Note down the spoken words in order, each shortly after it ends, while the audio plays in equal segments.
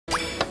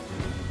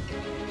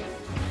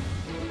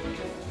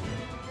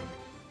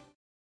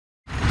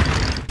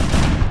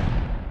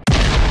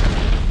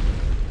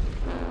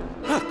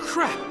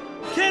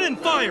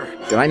fire!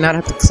 Did I not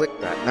have to click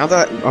that? Now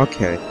that...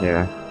 Okay,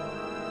 yeah.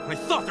 I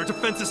thought their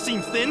defenses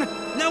seemed thin.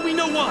 Now we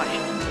know why.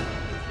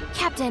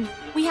 Captain,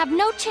 we have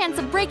no chance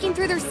of breaking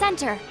through their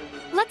center.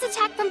 Let's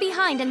attack from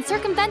behind and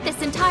circumvent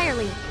this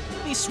entirely.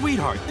 Hey,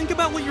 sweetheart, think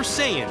about what you're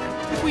saying.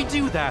 If we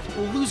do that,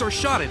 we'll lose our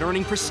shot at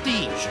earning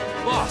prestige.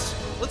 Boss,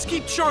 let's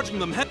keep charging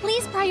them.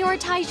 Please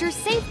prioritize your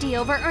safety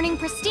over earning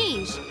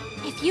prestige.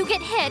 If you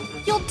get hit,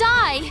 you'll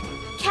die.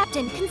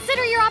 Captain,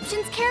 consider your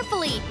options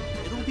carefully.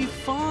 It'll be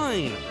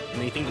fine.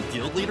 Anything the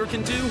guild leader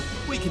can do,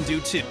 we can do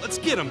too. Let's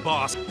get him,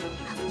 boss.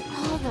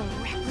 Of all the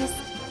reckless...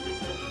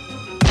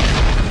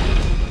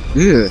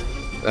 Ugh,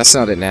 that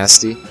sounded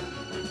nasty.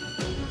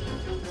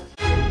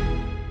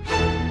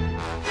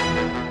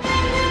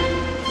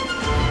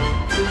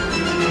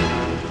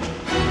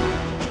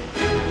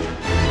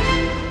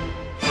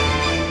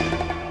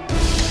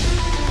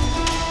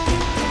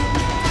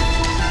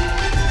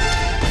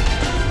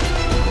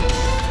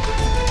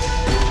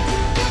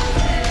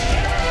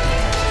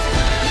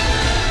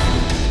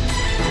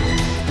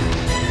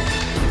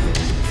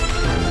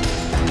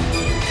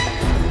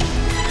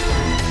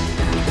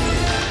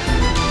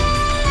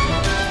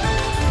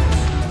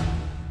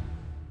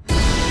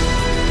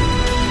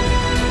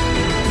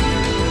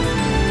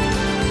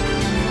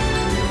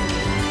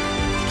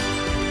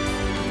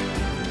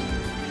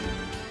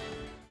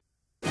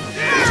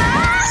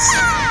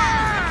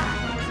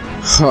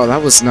 Oh,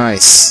 that was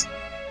nice.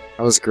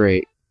 That was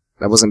great.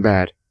 That wasn't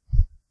bad.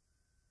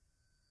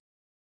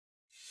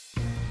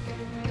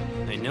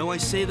 I know I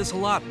say this a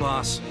lot,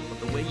 boss,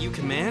 but the way you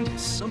command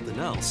is something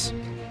else.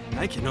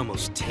 I can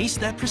almost taste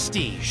that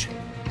prestige.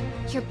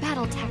 Your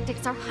battle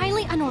tactics are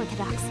highly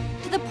unorthodox,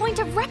 to the point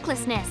of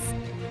recklessness.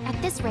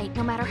 At this rate,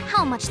 no matter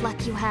how much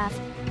luck you have.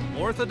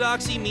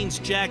 Orthodoxy means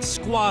jack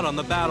squat on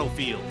the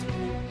battlefield.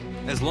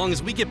 As long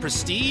as we get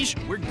prestige,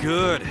 we're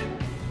good.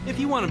 If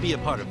you want to be a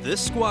part of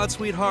this squad,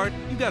 sweetheart,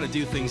 you gotta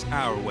do things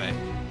our way.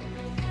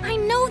 I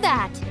know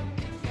that!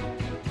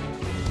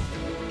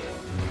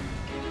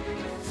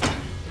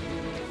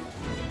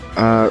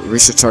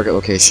 Reach the target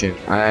location.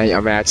 I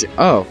imagine...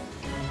 Oh!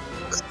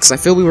 Because I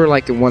feel we were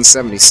like in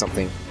 170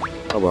 something.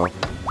 Oh well.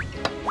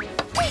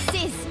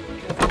 Voices!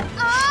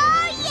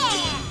 Oh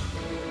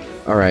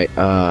yeah! Alright,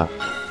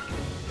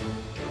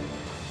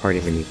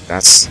 Hardly even need...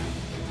 That's...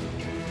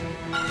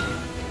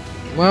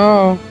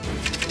 Well...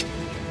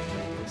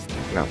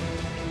 No.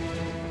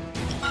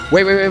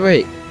 Wait.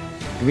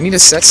 Do we need to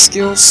set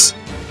skills?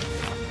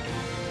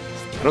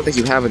 I don't think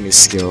you have a new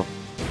skill.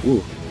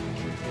 Ooh.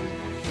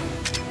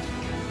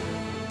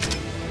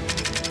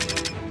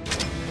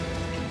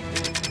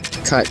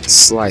 Cut,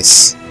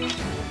 slice.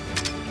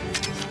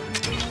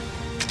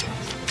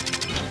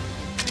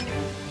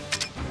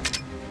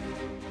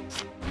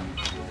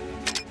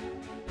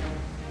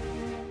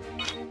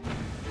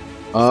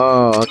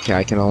 Oh, okay,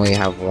 I can only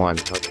have one.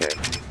 Okay.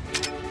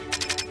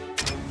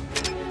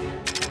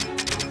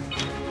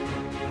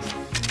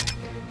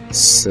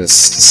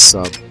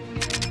 Sub.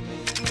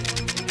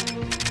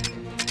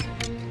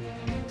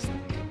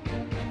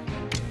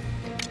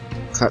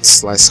 Cut,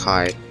 slice,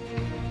 hide.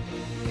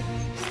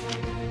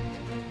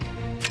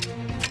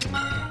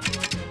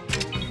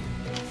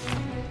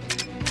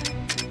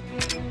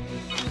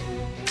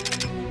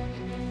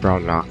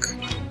 Brown knock.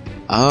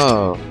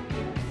 Oh.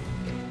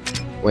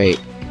 Wait.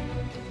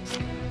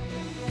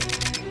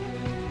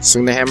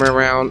 Swing the hammer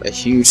around, a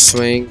huge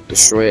swing,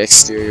 destroy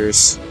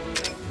exteriors.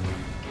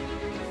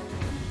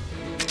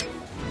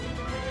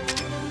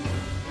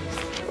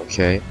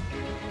 Okay.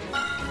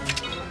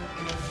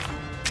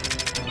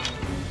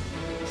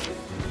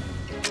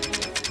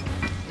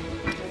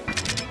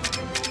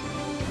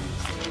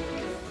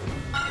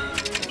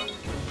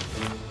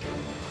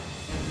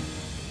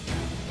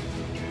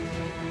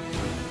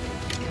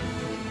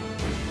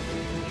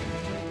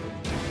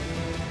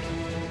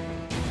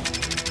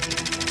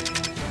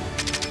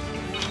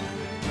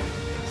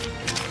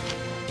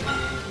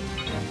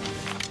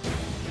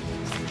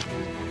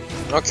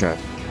 Okay.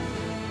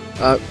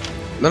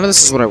 None of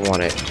this is what I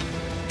wanted.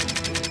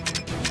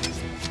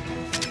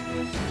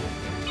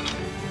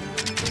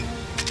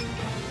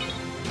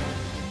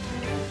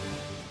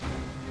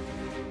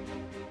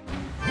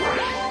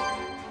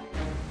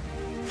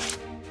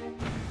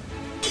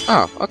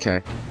 Oh,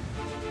 okay.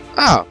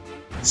 Oh!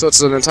 So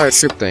it's an entire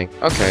troop thing.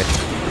 Okay.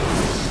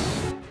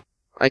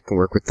 I can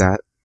work with that.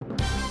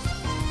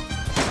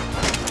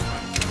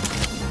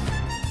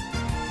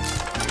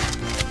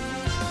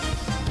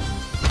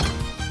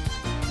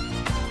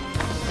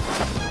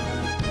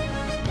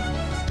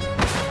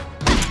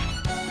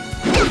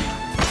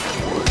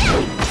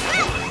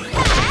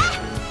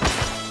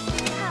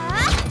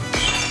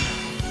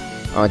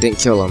 Oh, I didn't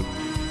kill him.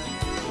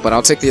 But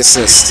I'll take the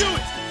assist.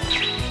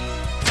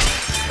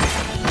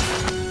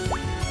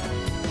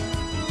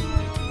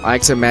 I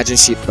like to imagine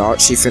she thought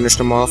she finished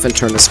him off and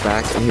turned his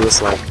back, and he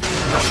was like,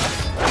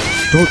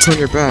 "Don't turn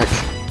your back,"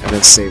 and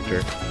then saved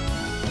her.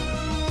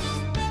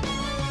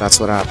 That's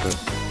what happened.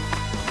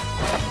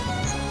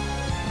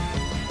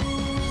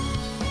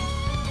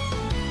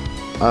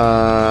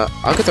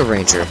 I'll get the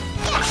ranger.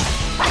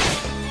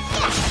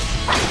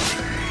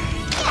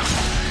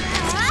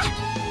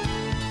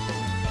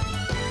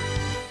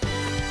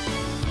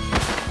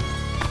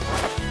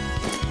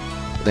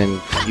 then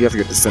you have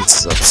your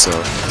defenses up, so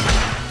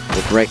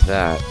we'll break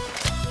that.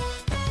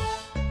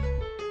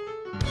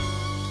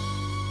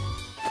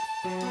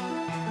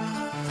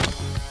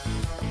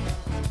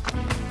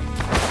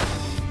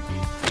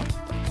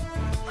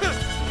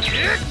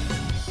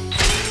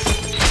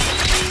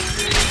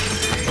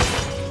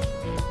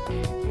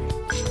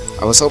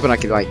 I was hoping I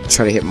could like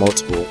try to hit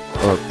multiple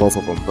or both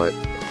of them, but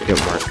it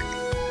didn't work.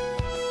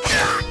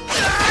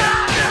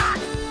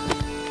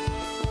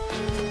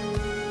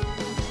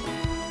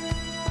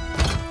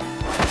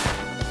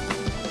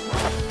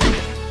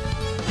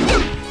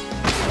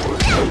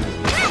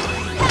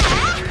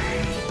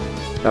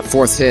 That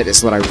fourth hit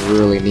is what I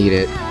really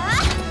needed.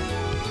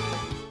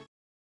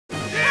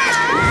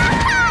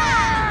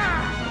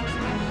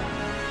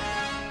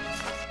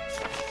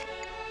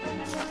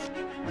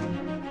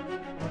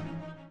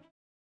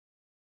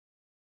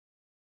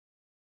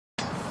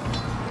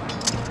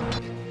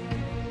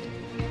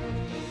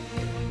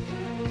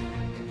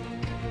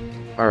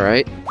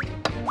 Alright.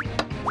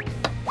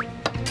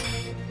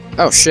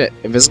 Oh shit,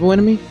 invisible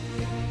enemy?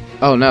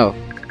 Oh no.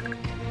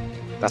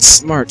 That's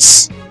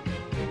smarts.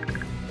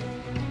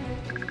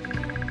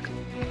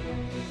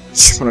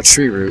 On a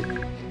tree root.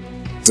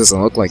 Doesn't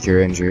look like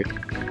you're injured.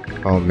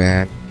 Oh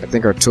man, I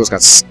think our tools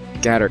got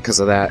scattered because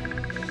of that.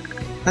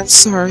 I'm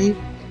sorry.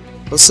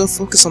 I was so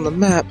focused on the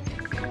map.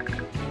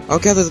 I'll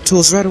gather the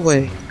tools right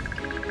away.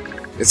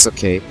 It's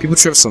okay, people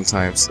trip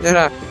sometimes. It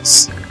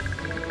happens.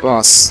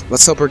 Boss,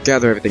 let's help her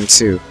gather everything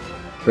too.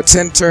 For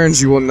 10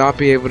 turns, you will not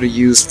be able to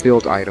use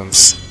field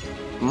items.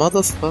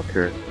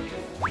 Motherfucker.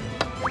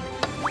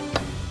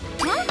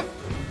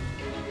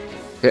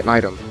 Hit an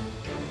item.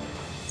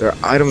 There are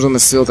items on the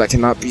field that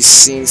cannot be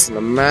seen from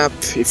the map.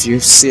 If you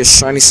see a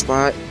shiny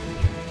spot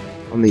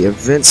on the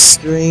event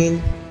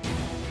screen,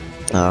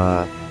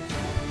 the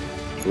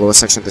lower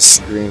section of the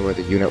screen where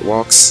the unit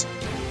walks.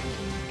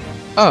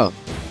 Oh.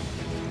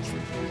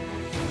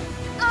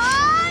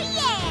 Oh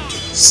yeah.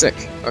 Sick.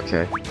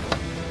 Okay.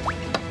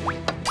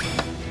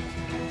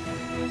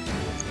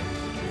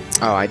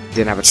 Oh, I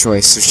didn't have a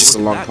choice. There's just a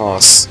long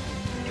pause.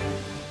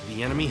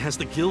 The enemy has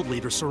the guild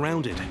leader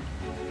surrounded.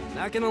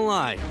 Not gonna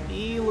lie,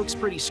 he looks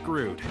pretty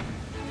screwed.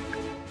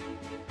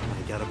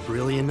 I got a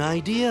brilliant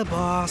idea,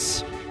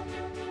 boss.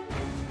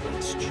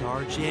 Let's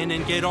charge in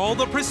and get all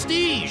the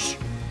prestige!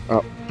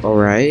 Oh,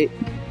 alright.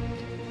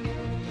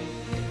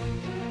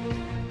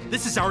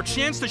 This is our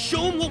chance to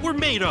show him what we're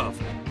made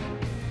of!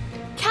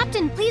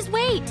 Captain, please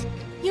wait!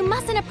 You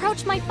mustn't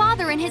approach my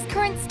father in his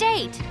current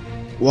state.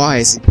 Why?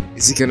 Is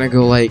he gonna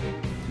go, like,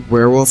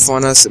 werewolf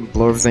on us and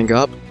blow everything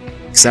up?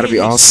 Cause that'd be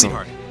awesome.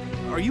 Sweetheart,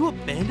 are you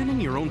abandoning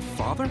your own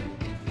father?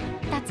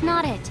 That's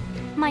not it.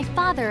 My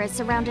father is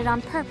surrounded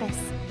on purpose.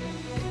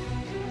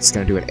 He's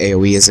gonna do an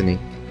AoE, isn't he?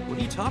 What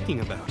are you talking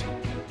about?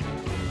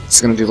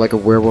 He's gonna do like a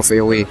werewolf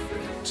AoE.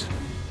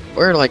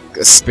 Or like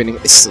a spinning,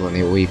 it's still an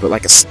AoE, but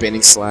like a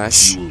spinning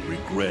slash. You will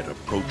regret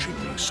approaching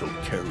me so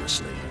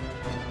carelessly.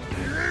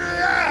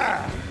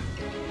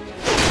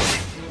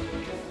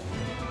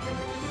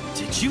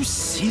 Did you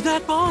see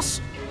that, boss?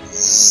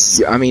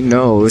 Yeah, I mean,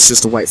 no, it was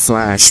just a white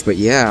flash, but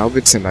yeah, I'll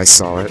pretend I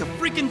saw Like it. a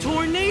freaking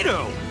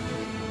tornado!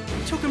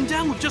 He took him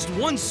down with just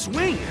one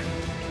swing!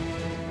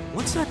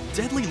 What's that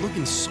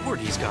deadly-looking sword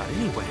he's got,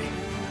 anyway?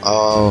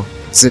 Oh,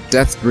 is it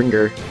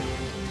Deathbringer?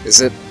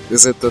 Is it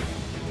the...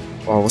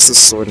 Oh, what's the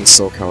sword in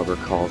Soul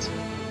Calibur called?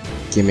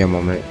 Give me a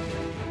moment.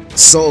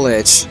 Soul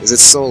Edge! Is it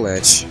Soul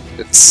Edge?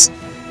 It's...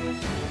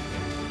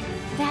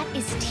 That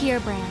is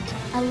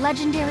Tierbrand, a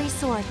legendary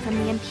sword from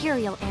the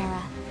Imperial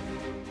era.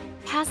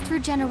 Passed through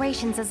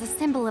generations as a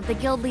symbol of the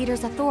guild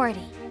leader's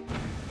authority.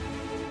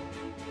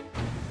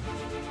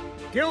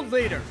 Guild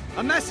leader,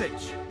 a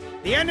message!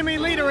 The enemy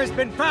leader has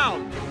been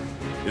found!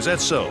 Is that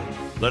so?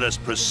 Let us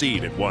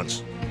proceed at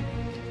once.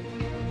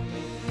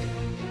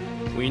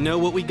 We know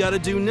what we gotta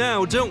do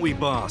now, don't we,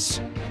 boss?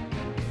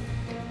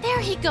 There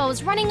he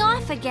goes, running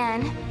off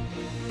again.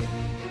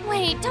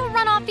 Wait, don't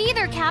run off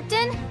either,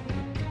 Captain!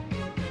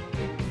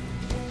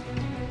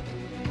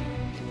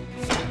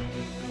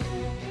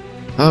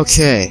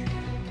 Okay.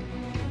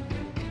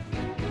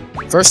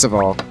 First of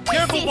all...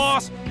 Careful,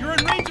 boss! You're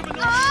in range of an...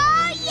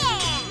 Oh,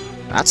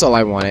 yeah! That's all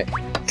I wanted.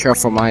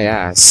 Careful my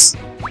ass.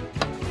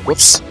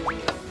 Whoops.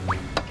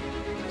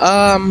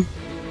 I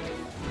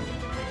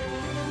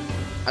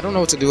don't know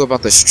what to do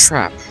about this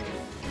trap.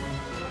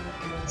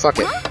 Fuck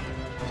it.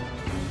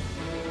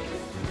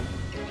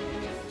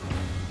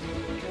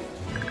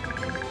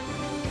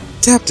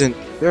 Captain,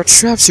 there are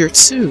traps here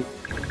too.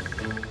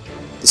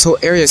 This whole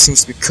area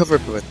seems to be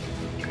covered with...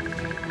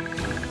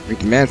 We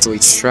can mantle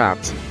each trap,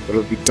 but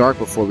it'll be dark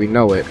before we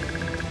know it.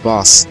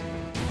 Boss,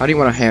 how do you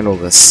want to handle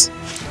this?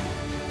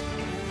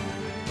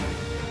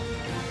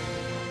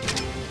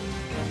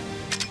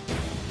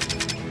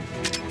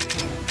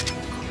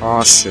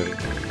 Caution.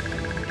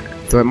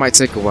 Though it might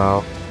take a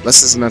while, let's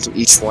dismantle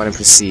each one and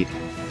proceed.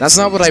 That's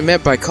not what I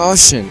meant by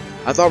caution.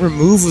 I thought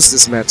remove was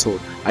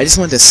dismantled. I just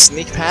wanted to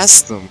sneak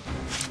past them.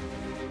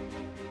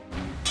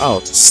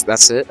 Oh,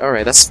 that's it?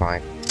 Alright, that's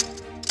fine.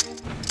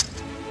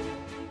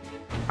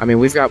 I mean,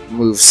 we've got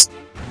moves.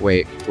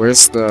 Wait,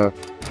 where's the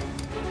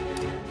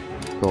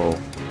goal?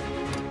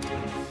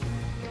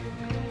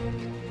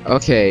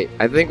 Okay,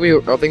 I think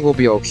we'll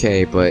be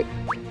okay, but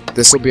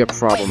this will be a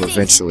problem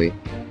eventually.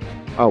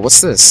 Oh,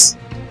 what's this?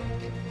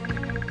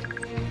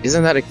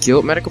 Isn't that a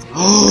guild medical?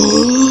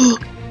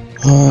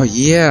 Oh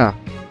yeah.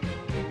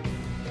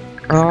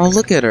 Oh,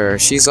 look at her.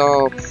 She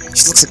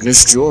looks like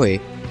Nurse Joy.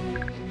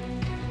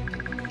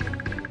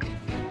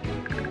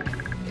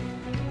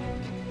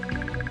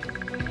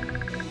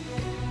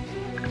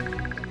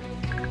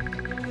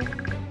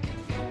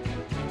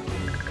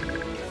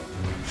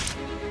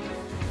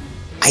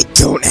 I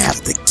don't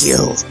have the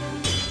guild.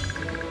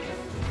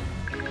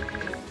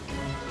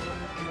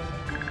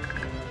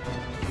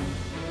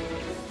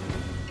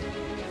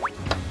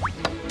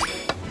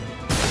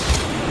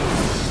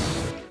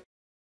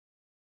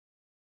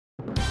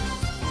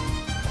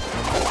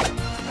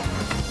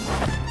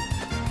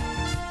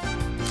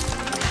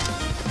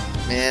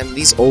 Man,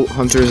 these old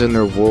hunters and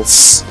their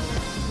wolves.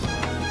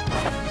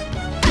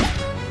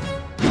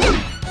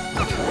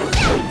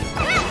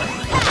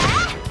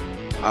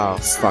 Oh,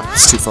 fuck,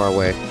 it's too far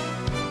away.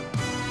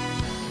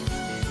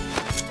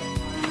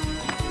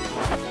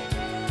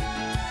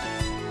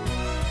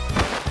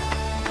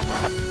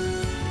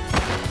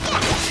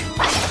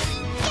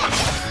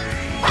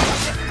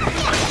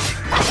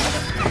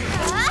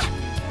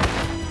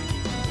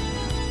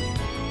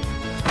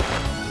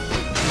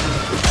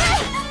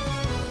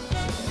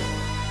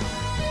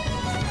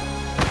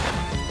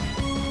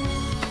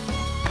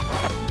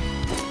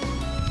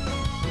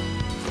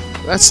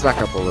 Let's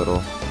back up a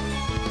little.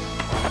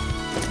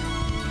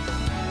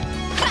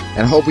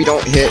 And hope we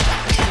don't hit...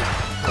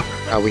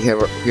 we hit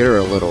her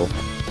a little.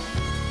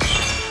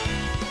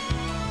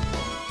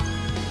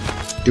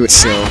 Do it,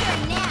 show.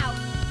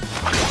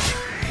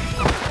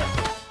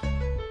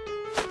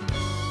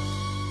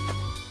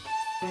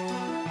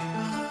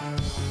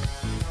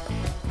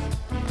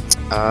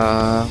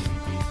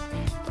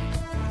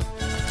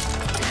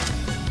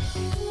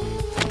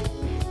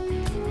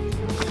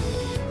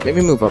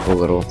 Maybe move up a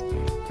little.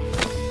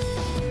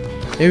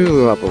 Maybe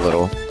move up a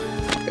little.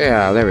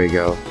 Yeah, there we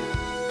go.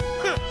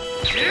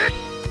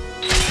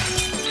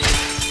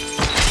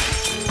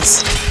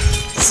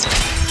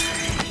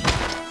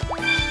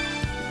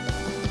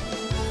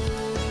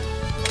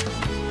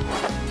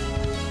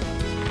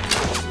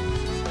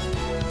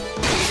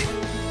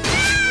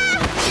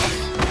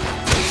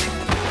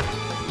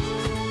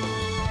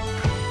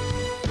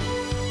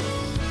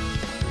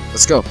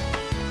 Let's go.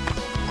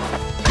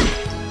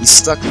 He's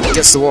stuck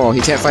against the wall. He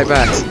can't fight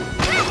back.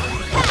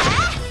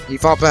 He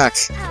fought back.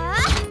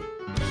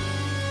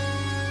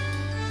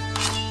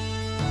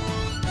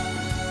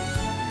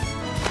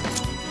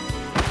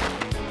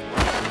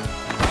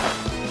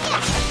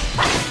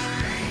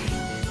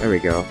 There we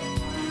go.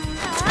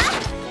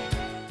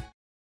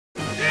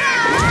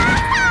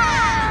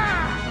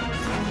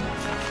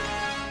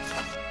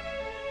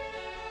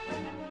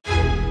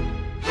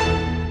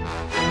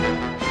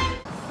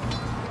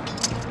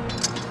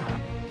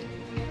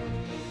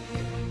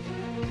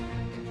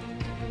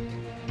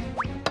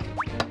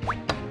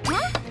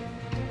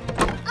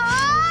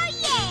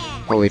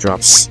 Holy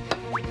drops.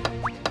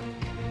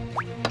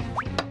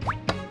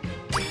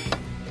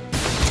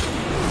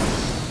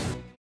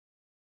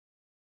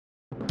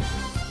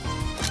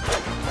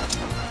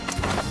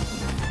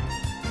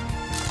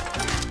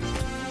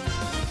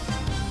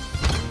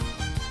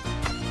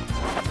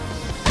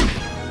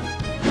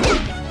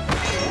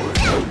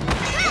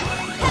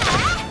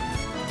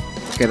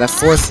 Okay, that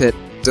fourth hit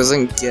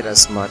doesn't get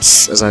as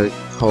much as I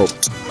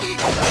hoped.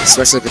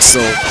 Especially if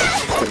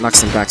it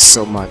knocks him back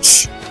so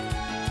much.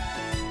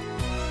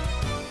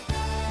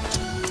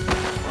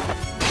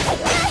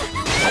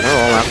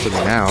 They're all after me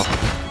now.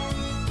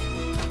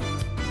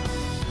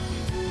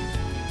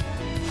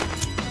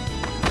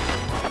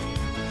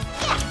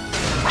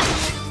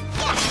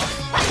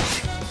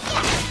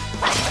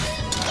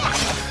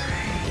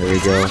 There we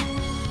go.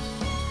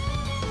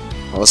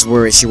 I was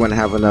worried she wouldn't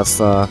have enough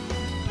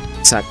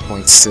attack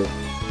points to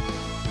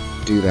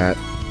do that.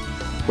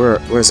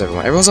 Where's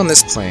everyone? Everyone's on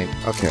this plane.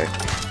 Okay.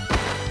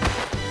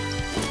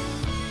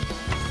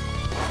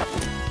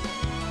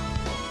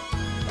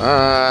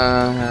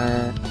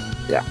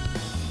 Yeah.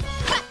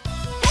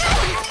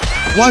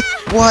 What?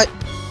 What?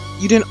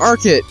 You didn't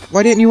arc it.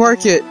 Why didn't you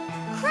arc it?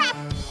 Crap!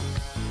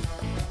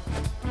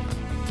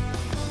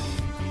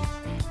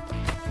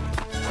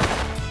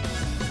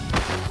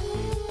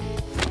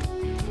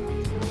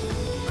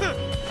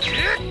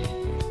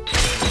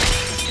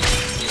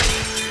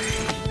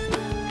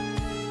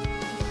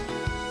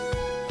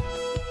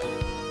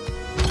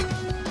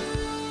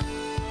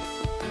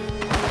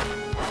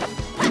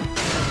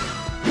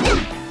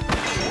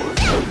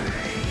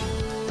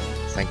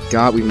 Thank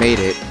God we made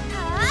it.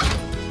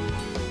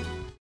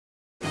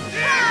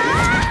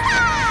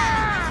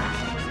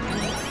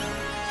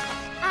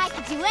 I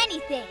could do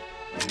anything.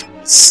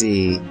 Let's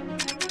see.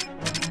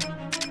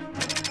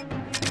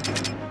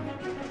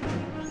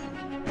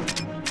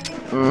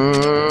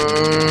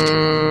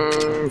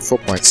 Full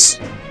points.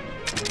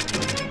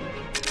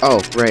 Oh,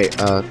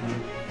 right,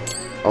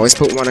 always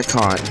put one in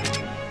con.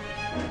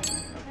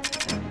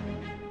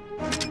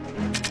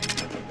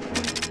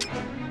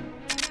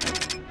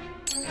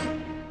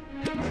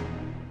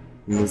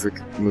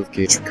 Move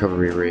gauge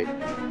recovery rate.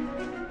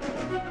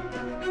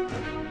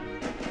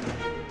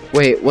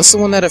 Wait, what's the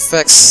one that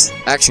affects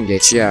action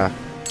gauge? Yeah.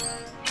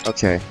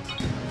 Okay.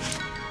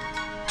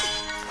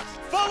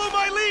 Follow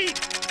my lead!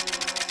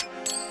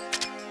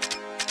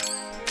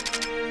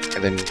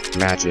 And then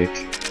magic.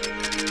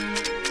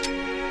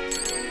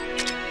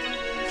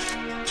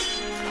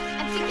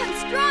 I've become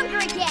stronger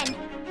again!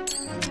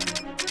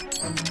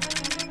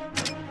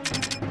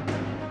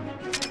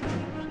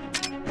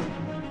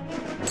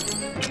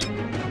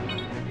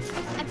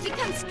 I've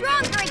become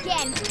stronger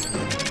again!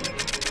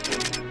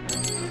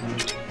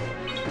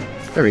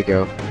 There we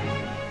go.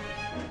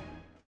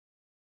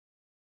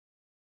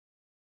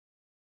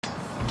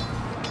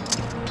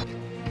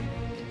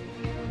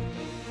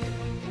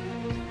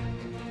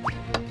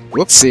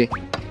 Whoopsie.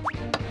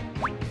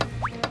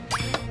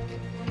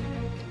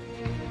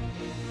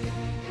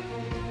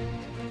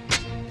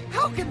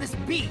 How can this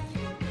be?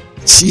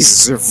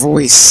 Jesus, her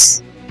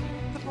voice.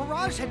 The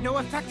barrage had no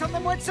effect on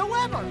them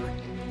whatsoever.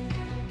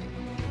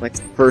 Like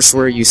the first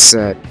word you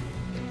said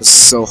was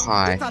so I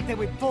high. thought they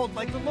would fold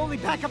like the lowly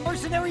pack of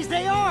mercenaries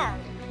they are.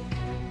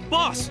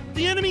 Boss,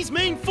 the enemy's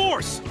main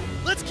force!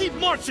 Let's keep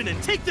marching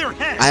and take their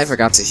heads! I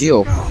forgot to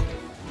heal.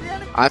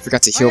 I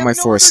forgot to heal my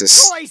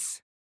forces.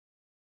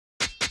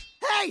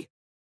 Hey!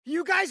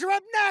 You guys are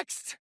up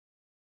next!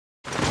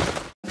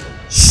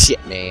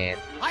 Shit, man.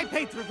 I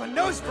paid through the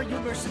nose for you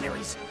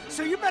mercenaries,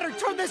 so you better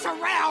turn this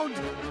around!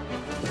 Those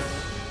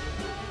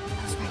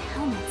red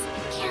helmets,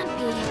 it can't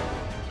be.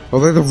 Oh,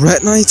 they're the Red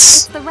It's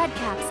Knights? the Red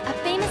Caps, a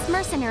famous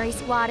mercenary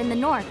squad in the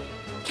north.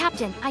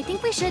 Captain, I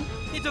think we should...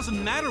 It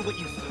doesn't matter what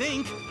you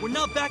think. We're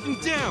not backing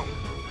down.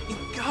 You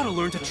gotta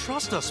learn to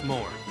trust us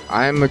more.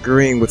 I'm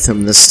agreeing with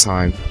him this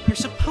time. You're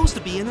supposed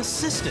to be an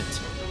assistant.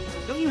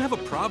 Don't you have a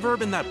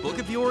proverb in that book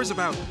of yours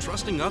about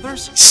trusting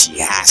others? She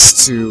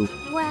has to.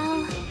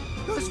 Well...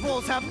 Those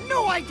fools have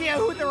no idea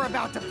who they're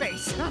about to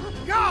face!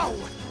 Go!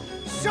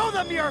 Show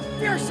them your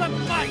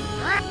fearsome might!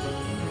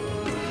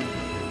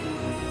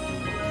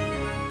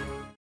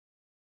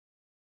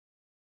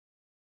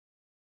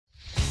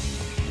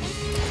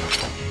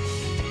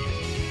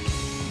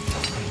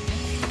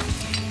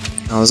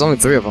 Oh, there's only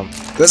 3 of them.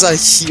 There's a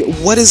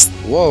what is...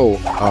 Whoa.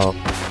 Oh.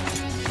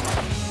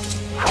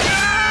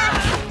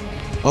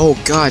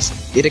 Oh, gosh.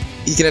 He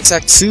can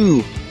attack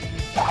 2.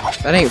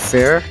 That ain't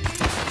fair.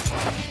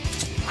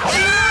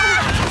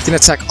 He can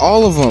attack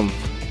all of them.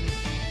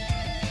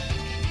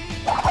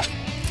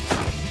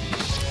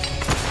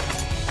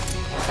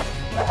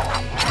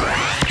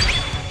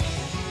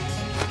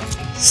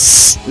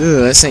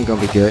 Ugh, this ain't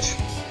gonna be good.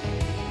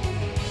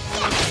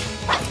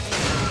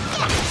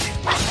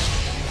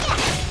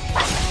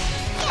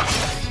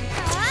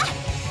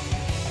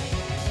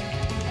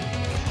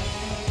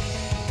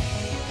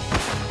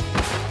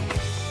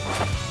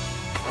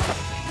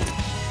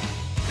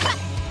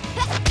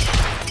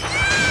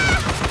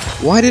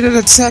 Why did it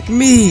attack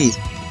me?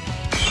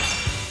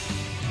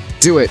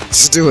 Do it.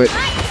 Just do it. My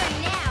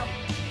turn now!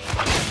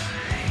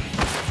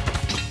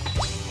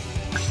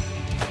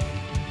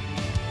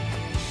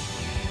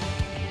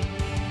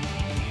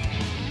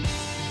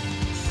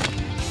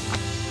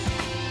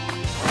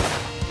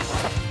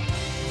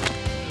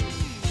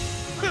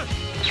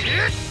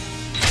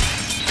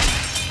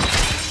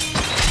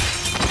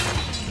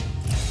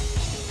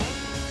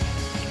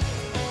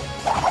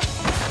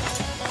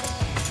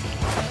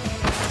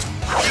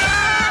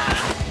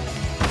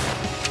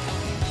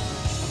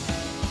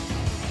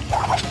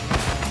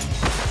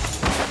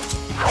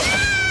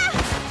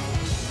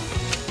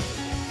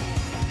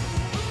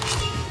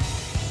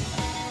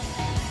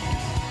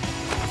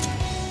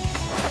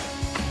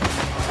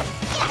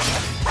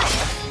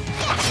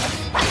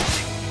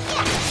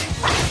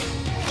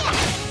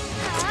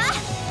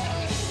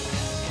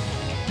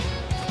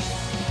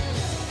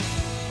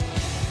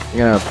 I'm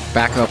gonna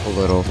back up a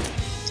little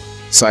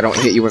so I don't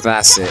hit you with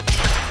acid.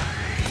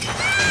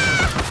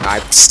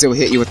 I still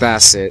hit you with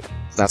acid.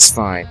 That's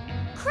fine.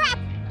 Crap!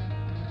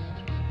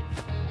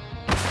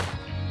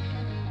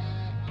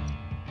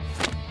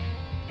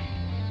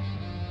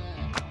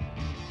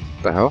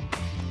 The hell?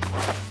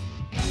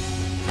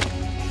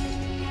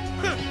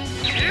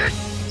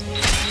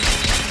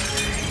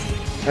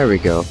 There we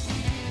go.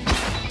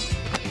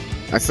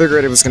 I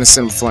figured it was gonna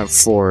send him flying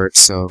forward,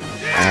 so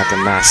I have to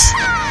mash.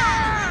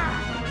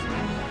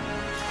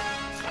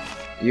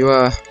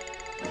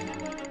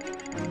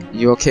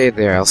 You okay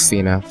there,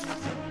 Alfina?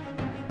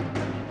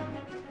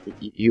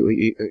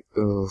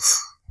 Oof.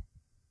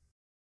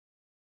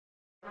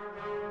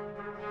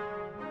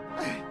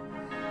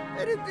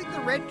 I didn't think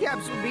the Red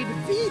Caps would be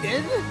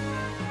defeated.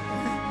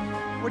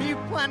 What are you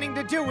planning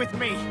to do with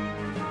me?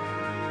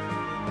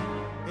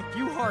 If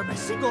you harm a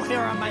single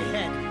hair on my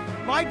head,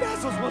 my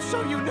vassals will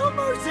show you no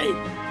mercy!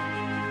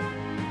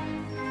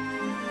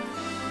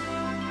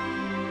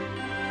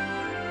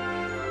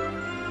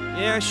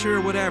 Yeah, sure,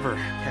 whatever.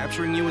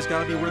 Capturing you has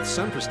gotta be worth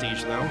some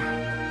prestige, though.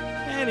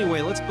 Anyway,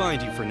 let's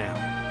bind you for now.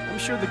 I'm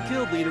sure the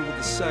guild leader will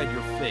decide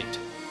your fate.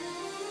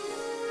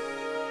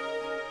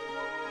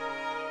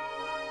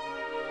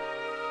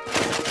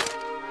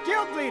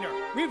 Guild leader,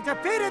 we've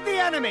defeated the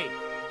enemy!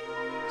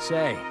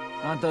 Say,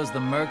 aren't those the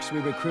mercs we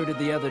recruited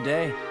the other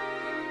day?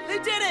 They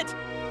did it!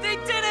 They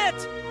did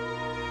it!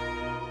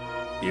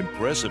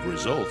 Impressive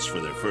results for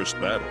their first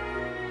battle.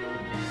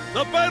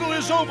 The battle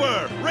is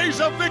over! Raise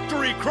a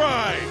victory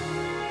cry!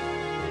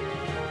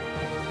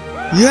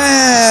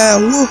 Yeah!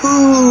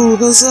 Woohoo!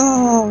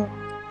 Huzzah!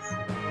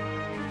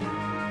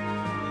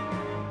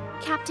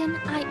 Captain,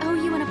 I owe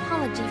you an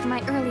apology for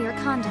my earlier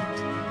conduct.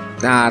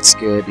 That's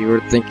good. You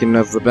were thinking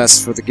of the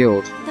best for the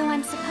guild. Though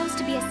I'm supposed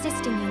to be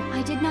assisting you,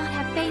 I did not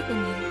have faith in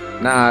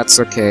you. Nah, it's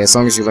okay, as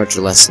long as you learned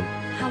your lesson.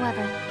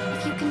 However,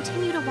 if you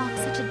continue to walk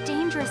such a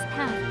dangerous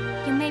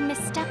path, you may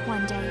misstep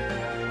one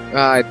day.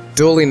 I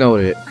duly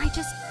noted. I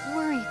just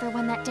worry for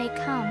when that day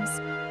comes.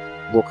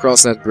 We'll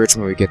cross that bridge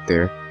when we get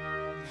there.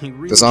 You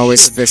really There's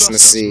always should fish in the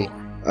trust us sea.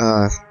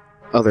 more.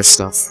 Other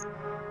stuff.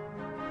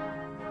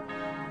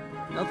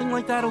 Nothing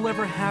like that'll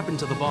ever happen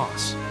to the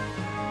boss.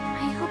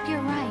 I hope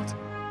you're right.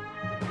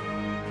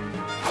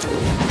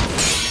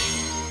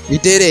 We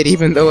did it,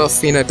 even though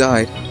Elfina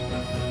died.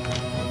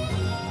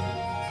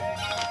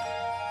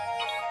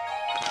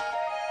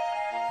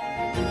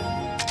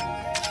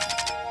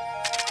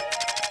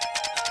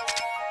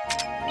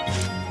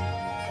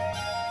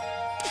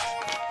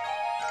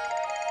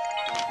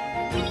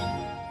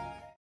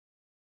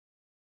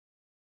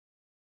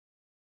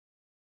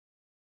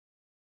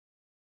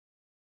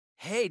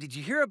 Hey, did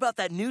you hear about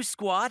that new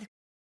squad?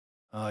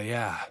 Oh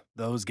yeah,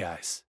 those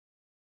guys.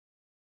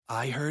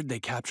 I heard they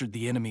captured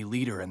the enemy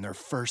leader in their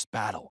first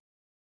battle.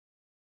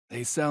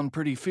 They sound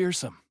pretty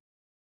fearsome.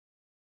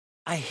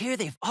 I hear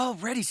they've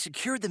already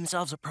secured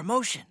themselves a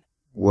promotion.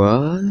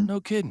 What? No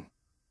kidding.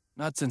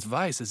 Not since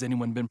Vice has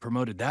anyone been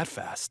promoted that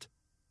fast.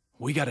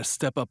 We gotta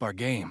step up our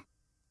game.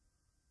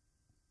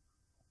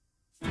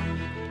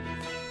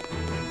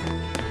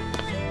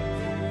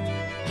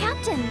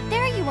 Captain,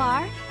 there you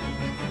are.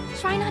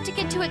 Try not to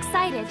get too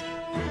excited.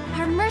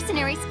 Our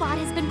mercenary squad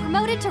has been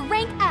promoted to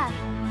rank F.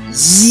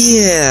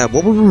 Yeah,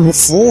 what were we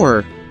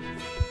before?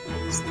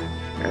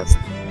 F.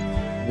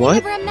 I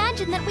What? never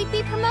imagined that we'd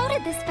be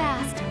promoted this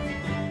fast.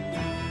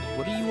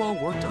 What are you all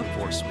worked up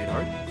for,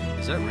 sweetheart?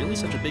 Is that really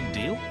such a big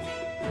deal?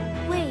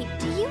 Wait,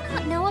 do you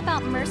not know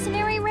about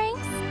mercenary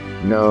ranks?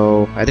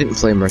 No, I didn't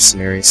play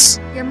Mercenaries.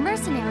 Your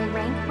mercenary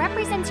rank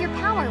represents your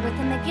power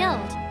within the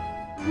guild.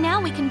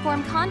 Now we can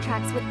form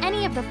contracts with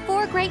any of the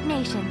 4 great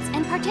nations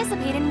and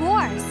participate in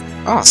wars.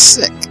 Ah,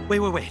 sick.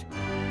 Wait.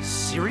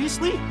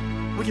 Seriously?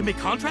 We can make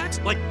contracts?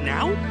 Like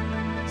now?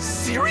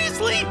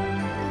 Seriously?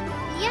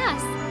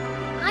 Yes.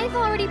 I've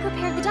already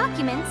prepared the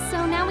documents,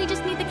 so now we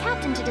just need the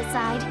captain to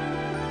decide.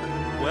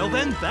 Well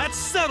then, that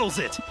settles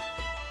it!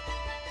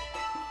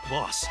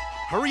 Boss,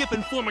 hurry up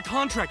and form a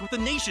contract with the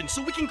nation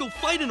so we can go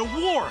fight in a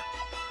war!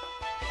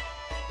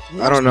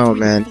 I don't know, Wars between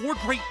man. The 4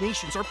 great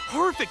nations are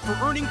perfect for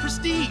earning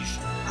prestige!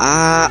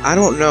 I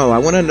don't know. I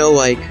want to know,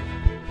 like,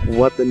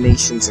 what the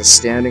nations are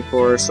standing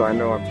for, so I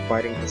know I'm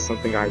fighting for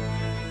something I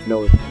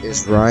know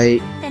is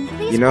right. Then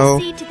please You know-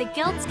 proceed to the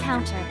guild's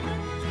counter.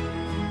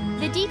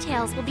 The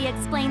details will be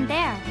explained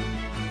there.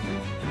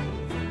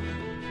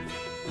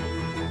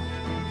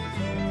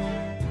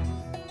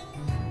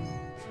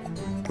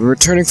 When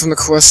returning from the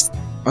quest,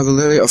 the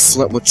Lily of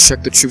Flet will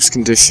check the troops'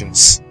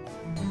 conditions.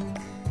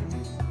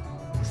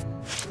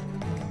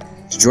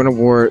 To join a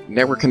war,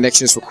 network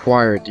connection is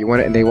required. Do you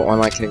want to enable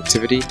online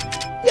connectivity?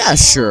 Yeah,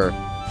 sure.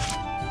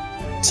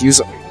 To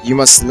use, you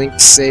must link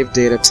save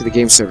data to the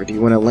game server. Do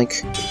you want to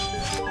link?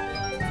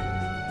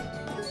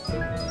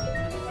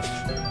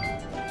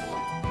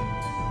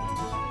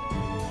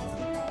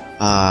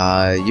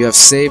 You have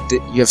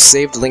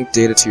saved linked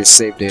data to your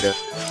save data.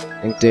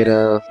 Link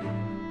data.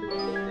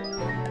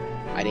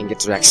 I didn't get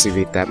to actually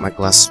read that. My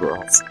glasses were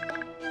off.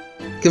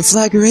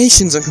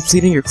 Conflagrations on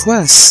completing your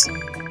quest.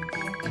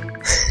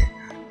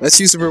 Let's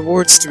use the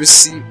rewards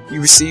you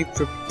receive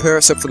to prepare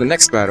us up for the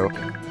next battle.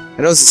 I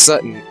know this is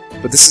sudden,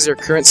 but this is your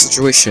current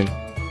situation.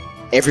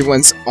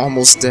 Everyone's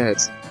almost dead.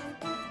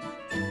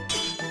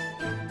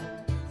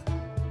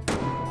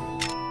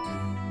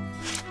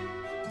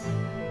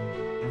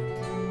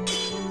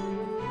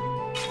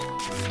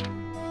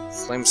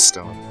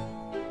 Flamestone.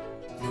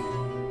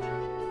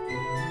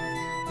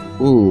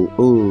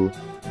 Ooh.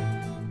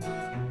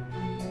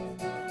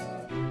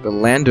 The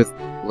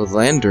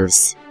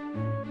Landers.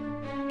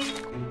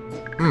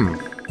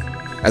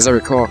 As I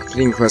recall,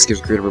 completing quests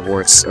gives greater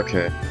rewards.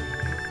 Okay.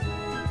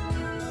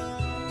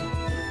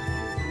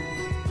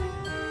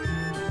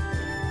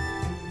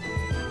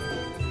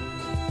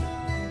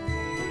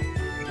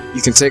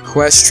 You can take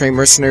quests, train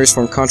mercenaries,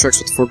 form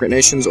contracts with 4 great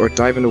nations, or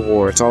dive into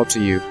war. It's all up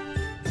to you.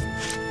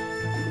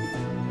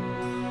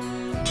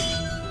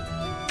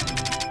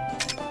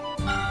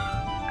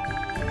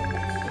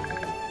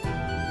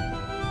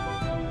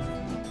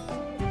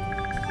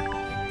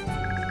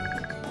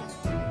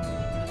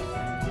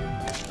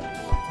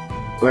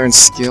 Learn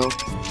skill.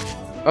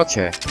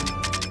 Okay.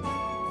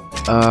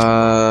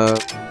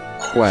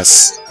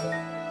 Quest.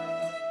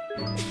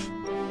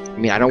 I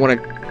mean, I don't want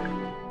to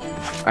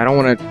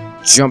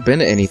jump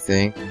into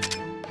anything.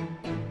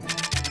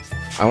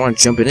 I don't want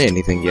to jump into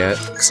anything yet,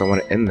 because I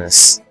want to end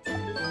this.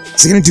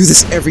 Is it gonna do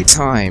this every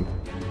time?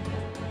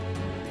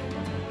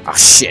 Ah,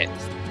 shit.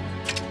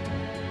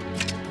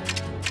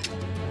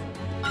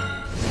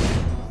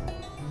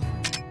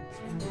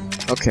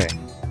 Okay.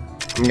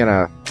 I'm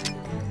gonna...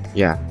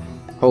 Yeah.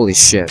 Holy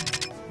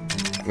shit.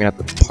 I'm gonna have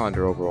to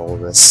ponder over all of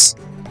this.